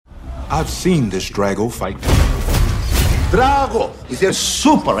I've seen this Drago fight. Drago is a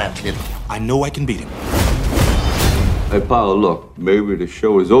super athlete. I know I can beat him. Hey, Paolo, look, maybe the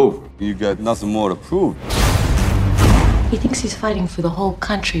show is over. You got nothing more to prove. He thinks he's fighting for the whole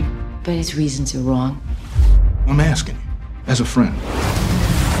country, but his reasons are wrong. I'm asking you, as a friend.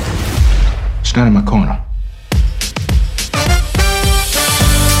 Stand in my corner.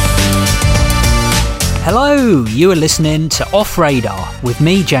 Hello, you are listening to Off Radar with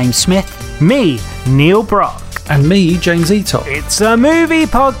me, James Smith. Me, Neil Brock. And me, James Eatock. It's a movie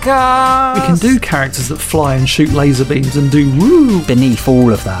podcast! We can do characters that fly and shoot laser beams and do woo! Beneath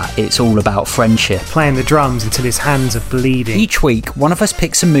all of that, it's all about friendship. Playing the drums until his hands are bleeding. Each week, one of us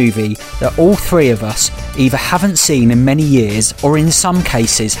picks a movie that all three of us either haven't seen in many years, or in some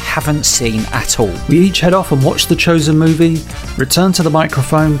cases, haven't seen at all. We each head off and watch the chosen movie, return to the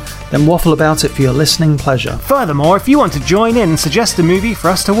microphone, then waffle about it for your listening pleasure. Furthermore, if you want to join in and suggest a movie for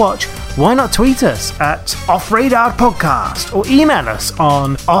us to watch, why not tweet us at Off-Radar Podcast or email us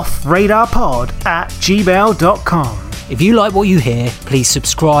on offradarpod@gmail.com. If you like what you hear, please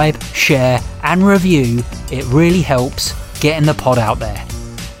subscribe, share and review. It really helps getting the pod out there.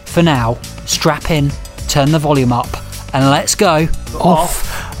 For now, strap in, turn the volume up and let's go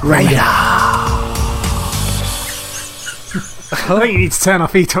Off Radar. I think you need to turn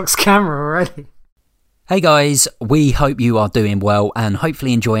off Eatock's camera already. Hey guys, we hope you are doing well and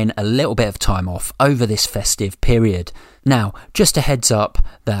hopefully enjoying a little bit of time off over this festive period. Now, just a heads up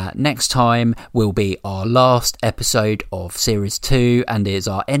that next time will be our last episode of Series 2 and is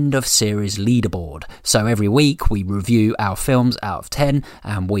our end of series leaderboard. So every week we review our films out of 10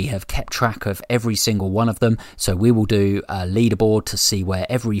 and we have kept track of every single one of them. So we will do a leaderboard to see where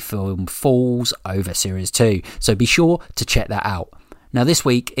every film falls over Series 2. So be sure to check that out. Now this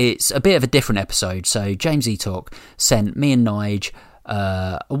week it's a bit of a different episode, so James Eatock sent me and Nige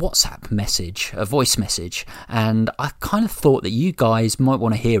a WhatsApp message, a voice message, and I kind of thought that you guys might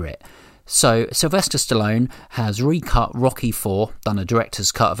want to hear it. So Sylvester Stallone has recut Rocky IV, done a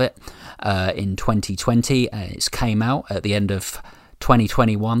director's cut of it in 2020, and it's came out at the end of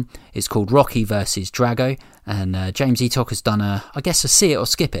 2021. It's called Rocky vs. Drago, and James Eatock has done a see it or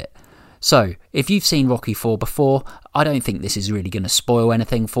skip it. So, if you've seen Rocky IV before, I don't think this is really going to spoil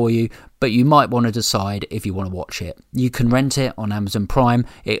anything for you, but you might want to decide if you want to watch it. You can rent it on Amazon Prime.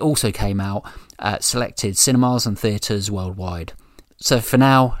 It also came out at selected cinemas and theatres worldwide. So for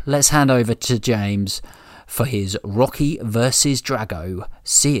now, let's hand over to James for his Rocky vs. Drago,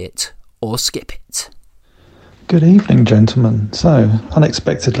 see it or skip it. Good evening, gentlemen. So,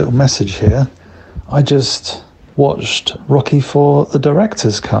 unexpected little message here. I just watched Rocky IV, the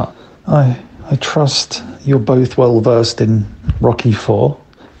director's cut. I trust you're both well versed in Rocky IV,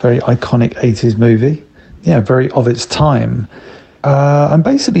 very iconic 80s movie, very of its time. I'm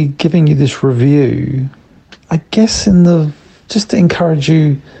basically giving you this review, I guess, just to encourage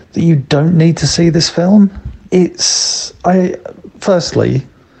you that you don't need to see this film. Firstly,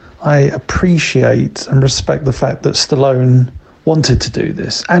 I appreciate and respect the fact that Stallone wanted to do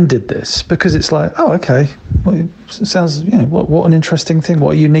this and did this, because it's like, oh, okay, well, it sounds, what an interesting thing,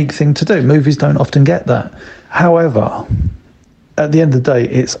 what a unique thing to do. Movies don't often get that. However, at the end of the day,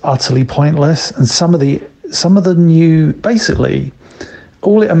 it's utterly pointless, and some of the new, basically,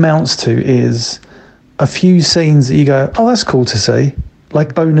 all it amounts to is a few scenes that you go, oh, that's cool to see,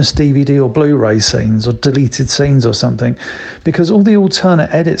 like bonus DVD or Blu-ray scenes or deleted scenes or something, because all the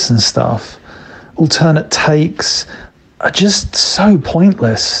alternate edits and stuff, alternate takes, are just so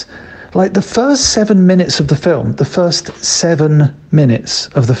pointless. Like the first 7 minutes of the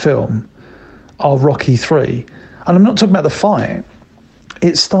film, are Rocky 3. And I'm not talking about the fight.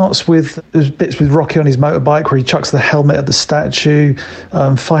 It starts with bits with Rocky on his motorbike where he chucks the helmet at the statue,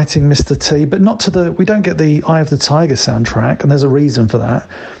 fighting Mr. T, but we don't get the Eye of the Tiger soundtrack, and there's a reason for that.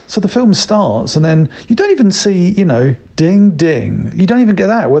 So the film starts, and then you don't even see, ding, ding. You don't even get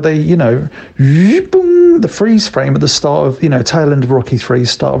that, where they, boom, the freeze frame at the start of, tail end of Rocky 3,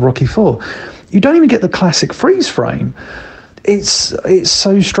 start of Rocky 4. You don't even get the classic freeze frame. It's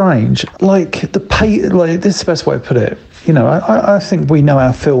so strange. This is the best way to put it. I think we know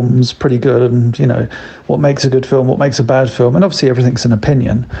our films pretty good, and, what makes a good film, what makes a bad film. And obviously everything's an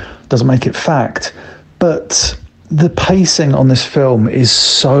opinion, doesn't make it fact. But the pacing on this film is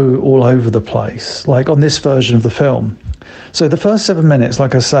so all over the place, like on this version of the film. So the first 7 minutes,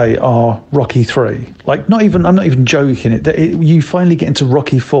 like I say, are Rocky 3. I'm not even joking. You finally get into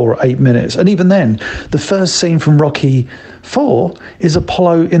Rocky 4 at 8 minutes. And even then, the first scene from Rocky 4 is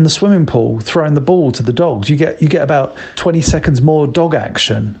Apollo in the swimming pool throwing the ball to the dogs. You get about 20 seconds more dog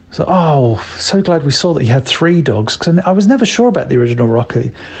action. So glad we saw that he had 3 dogs, because I was never sure about the original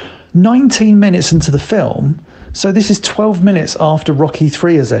Rocky. 19 minutes into the film, so this is 12 minutes after Rocky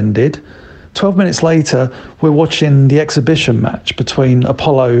 3 has ended. 12 minutes later, we're watching the exhibition match between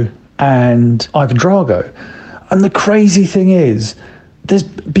Apollo and Ivan Drago. And the crazy thing is,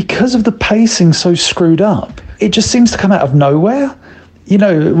 because of the pacing so screwed up, it just seems to come out of nowhere. You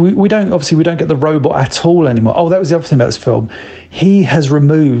know, we don't get the robot at all anymore. Oh, that was the other thing about this film. He has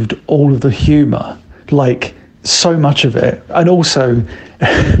removed all of the humour, like so much of it. And also,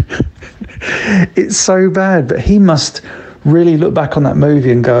 it's so bad, but he must really look back on that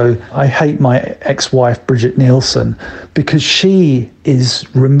movie and go, I hate my ex-wife, Bridget Nielsen, because she is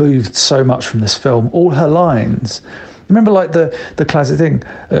removed so much from this film. All her lines. Remember, like the classic thing,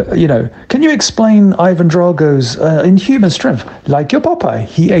 can you explain Ivan Drago's inhuman strength? Like your Popeye,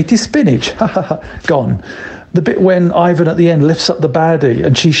 he ate his spinach. Gone. The bit when Ivan at the end lifts up the baddie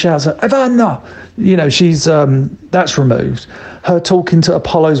and she shouts, Ivana! She's, that's removed. Her talking to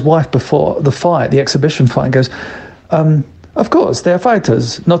Apollo's wife before the fight, the exhibition fight, and goes, of course, they're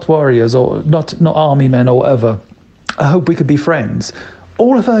fighters, not warriors or not army men or whatever. I hope we could be friends.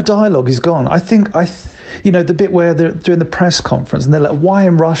 All of her dialogue is gone. The bit where they're doing the press conference and they're like, why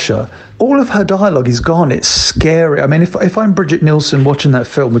in Russia? All of her dialogue is gone. It's scary. I mean, if I'm Bridget Nielsen watching that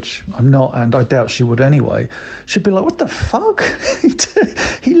film, which I'm not, and I doubt she would anyway, she'd be like, what the fuck?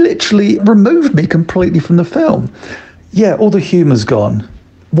 He literally removed me completely from the film. Yeah, all the humour's gone.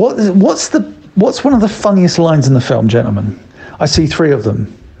 What's one of the funniest lines in the film, gentlemen? I see 3 of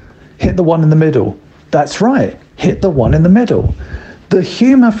them. Hit the one in the middle. That's right. Hit the one in the middle. The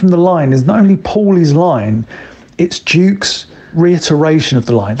humour from the line is not only Paulie's line, it's Duke's reiteration of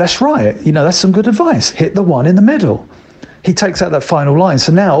the line. That's right. That's some good advice. Hit the one in the middle. He takes out that final line.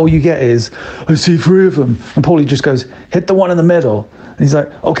 So now all you get is, I see 3 of them. And Paulie just goes, hit the one in the middle. And he's like,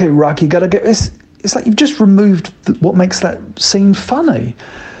 okay, Rocky, gotta get this. It's like you've just removed what makes that scene funny.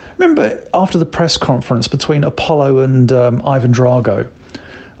 Remember after the press conference between Apollo and Ivan Drago,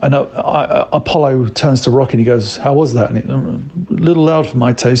 and Apollo turns to Rocky and he goes, how was that? And a little loud for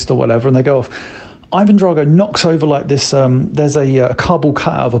my taste or whatever, and they go off. Ivan Drago knocks over like this, there's a cardboard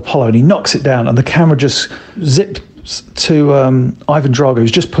cutout of Apollo and he knocks it down and the camera just zips to Ivan Drago,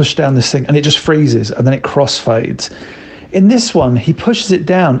 who's just pushed down this thing, and it just freezes and then it crossfades. In this one, he pushes it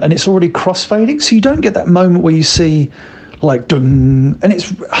down and it's already crossfading, so you don't get that moment where you see like, dun, and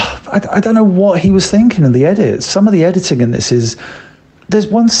it's, I don't know what he was thinking in the edit. Some of the editing in this is, there's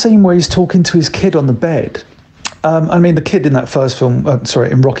one scene where he's talking to his kid on the bed. The kid in that first film,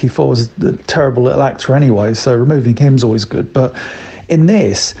 in Rocky IV, was a terrible little actor anyway, so removing him's always good. But in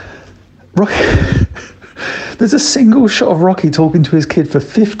this, there's a single shot of Rocky talking to his kid for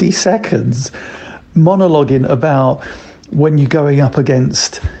 50 seconds, monologuing about when you're going up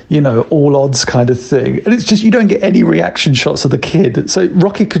against, all odds kind of thing. And it's just, you don't get any reaction shots of the kid. So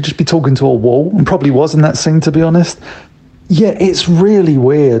Rocky could just be talking to a wall, and probably was in that scene, to be honest. Yeah, it's really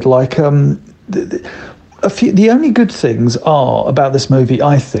weird. Like, the only good things about this movie,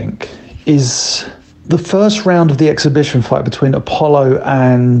 I think, is the first round of the exhibition fight between Apollo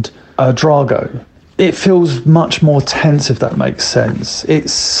and Drago. It feels much more tense, if that makes sense.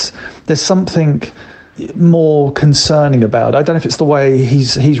 There's something more concerning about it. I don't know if it's the way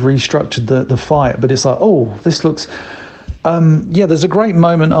he's restructured the fight, but it's like, oh, this looks... there's a great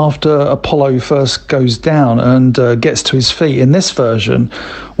moment after Apollo first goes down and gets to his feet. In this version,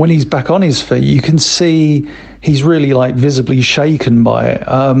 when he's back on his feet, you can see he's really like visibly shaken by it.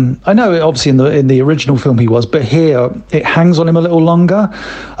 I know obviously in the original film he was, but here it hangs on him a little longer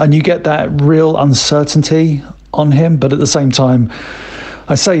and you get that real uncertainty on him. But at the same time,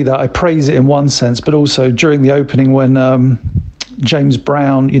 I say that, I praise it in one sense, but also during the opening when James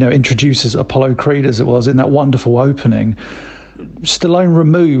Brown, introduces Apollo Creed, as it was in that wonderful opening, Stallone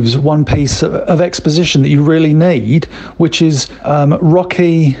removes one piece of exposition that you really need, which is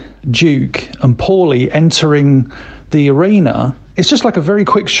Rocky, Duke and Paulie entering the arena. It's just like a very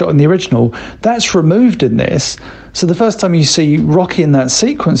quick shot in the original. That's removed in this. So the first time you see Rocky in that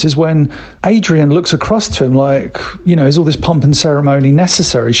sequence is when Adrian looks across to him like, is all this pomp and ceremony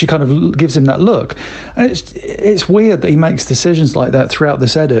necessary? She kind of gives him that look. And it's weird that he makes decisions like that throughout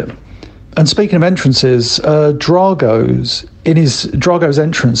this edit. And speaking of entrances, Drago's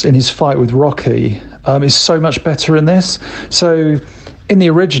entrance in his fight with Rocky is so much better in this. So in the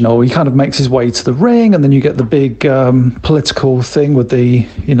original, he kind of makes his way to the ring, and then you get the big political thing with the,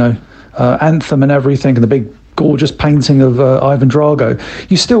 anthem and everything, and the big gorgeous painting of Ivan Drago.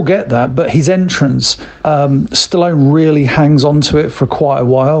 You still get that, but his entrance, Stallone really hangs on to it for quite a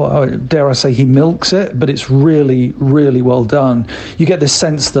while. Dare I say he milks it, but it's really, really well done. You get this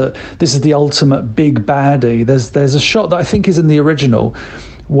sense that this is the ultimate big baddie. There's a shot that I think is in the original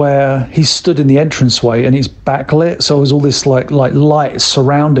where he's stood in the entranceway and he's backlit, so there's all this like light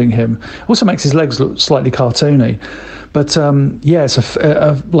surrounding him. Also makes his legs look slightly cartoony. But yeah, it's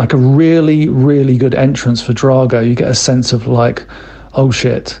like a really, really good entrance for Drago. You get a sense of like, oh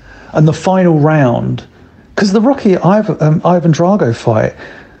shit. And the final round, because the Rocky Ivan Drago fight,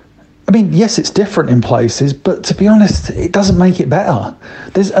 I mean, yes, it's different in places, but to be honest, it doesn't make it better.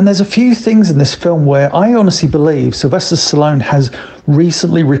 There's a few things in this film where I honestly believe Sylvester Stallone has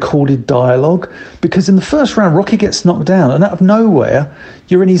recently recorded dialogue, because in the first round, Rocky gets knocked down, and out of nowhere,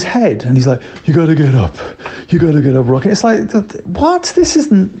 you're in his head, and he's like, "You got to get up, Rocky." It's like, what? This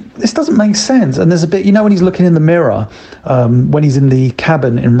doesn't make sense. And there's a bit, when he's looking in the mirror, when he's in the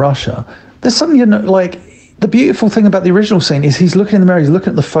cabin in Russia, there's something, like. The beautiful thing about the original scene is he's looking in the mirror, he's looking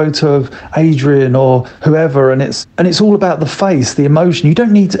at the photo of Adrian or whoever, and it's all about the face, the emotion. You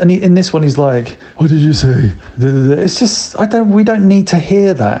don't need to, and in this one he's like, "What did you say?" It's just, we don't need to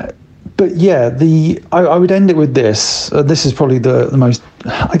hear that. But yeah, I would end it with this. This is probably the most,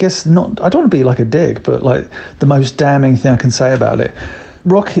 I guess, I don't want to be like a dick, but like the most damning thing I can say about it.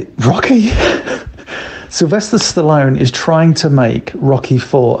 Rocky Sylvester Stallone is trying to make Rocky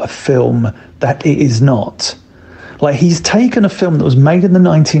IV a film that it is not. Like, he's taken a film that was made in the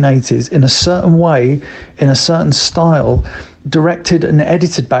 1980s in a certain way, in a certain style, directed and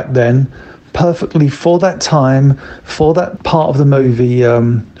edited back then perfectly for that time, for that part of the movie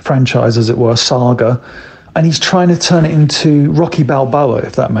franchise, as it were, saga. And he's trying to turn it into Rocky Balboa,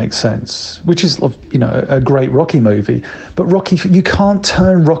 if that makes sense, which is, a great Rocky movie. But you can't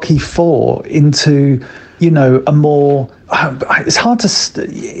turn Rocky IV into, a more... It's hard to...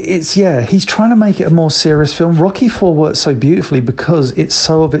 he's trying to make it a more serious film. Rocky IV works so beautifully because it's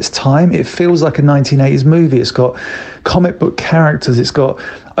so of its time. It feels like a 1980s movie. It's got comic book characters. It's got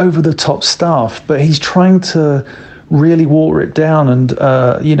over-the-top stuff. But he's trying to really water it down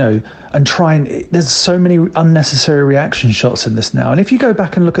and try and there's so many unnecessary reaction shots in this now. And if you go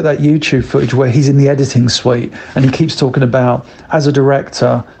back and look at that YouTube footage where he's in the editing suite and he keeps talking about, as a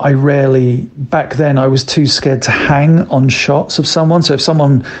director, back then I was too scared to hang on shots of someone. So if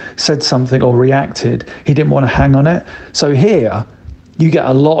someone said something or reacted, he didn't want to hang on it. So here you get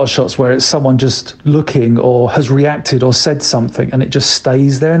a lot of shots where it's someone just looking or has reacted or said something and it just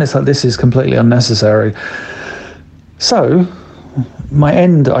stays there, and it's like, this is completely unnecessary. So, my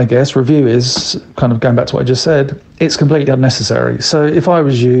end, I guess, review is kind of going back to what I just said. It's completely unnecessary. So, if I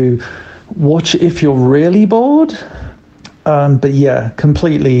was you, watch it if you're really bored. But yeah,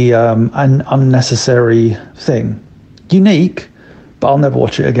 completely an unnecessary thing. Unique, but I'll never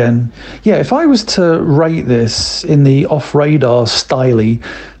watch it again. Yeah, if I was to rate this in the off-radar styley,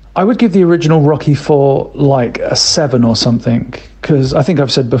 I would give the original Rocky IV like a 7 or something, because I think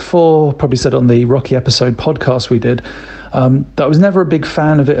I've said before, probably said on the Rocky episode podcast we did, that I was never a big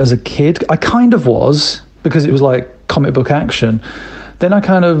fan of it as a kid. I kind of was, because it was like comic book action. Then I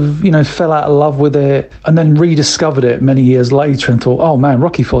kind of, fell out of love with it and then rediscovered it many years later and thought, oh man,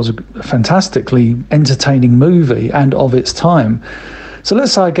 Rocky IV is a fantastically entertaining movie and of its time. So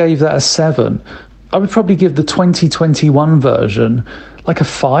let's say I gave that a 7. I would probably give the 2021 version like a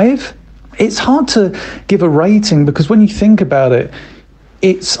 5. It's hard to give a rating because when you think about it,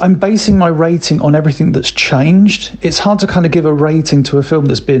 I'm basing my rating on everything that's changed. It's hard to kind of give a rating to a film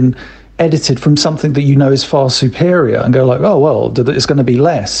that's been edited from something that is far superior and go like, oh, well, it's going to be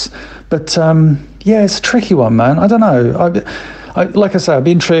less. But yeah, it's a tricky one, man. I don't know. Like I say, I'd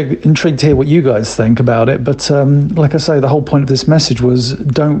be intrigued to hear what you guys think about it. But like I say, the whole point of this message was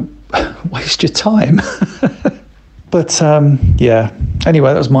don't waste your time. But yeah,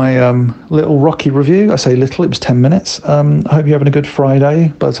 anyway, that was my little Rocky review. I say little, it was 10 minutes. I hope you're having a good Friday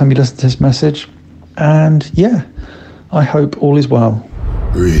by the time you listen to this message. And yeah, I hope all is well.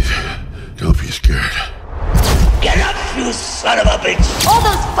 Breathe. Don't be scared. Get up, you son of a bitch! All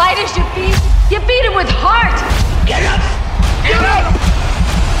those fighters you beat them with heart! Get up! Get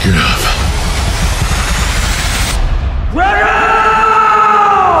up!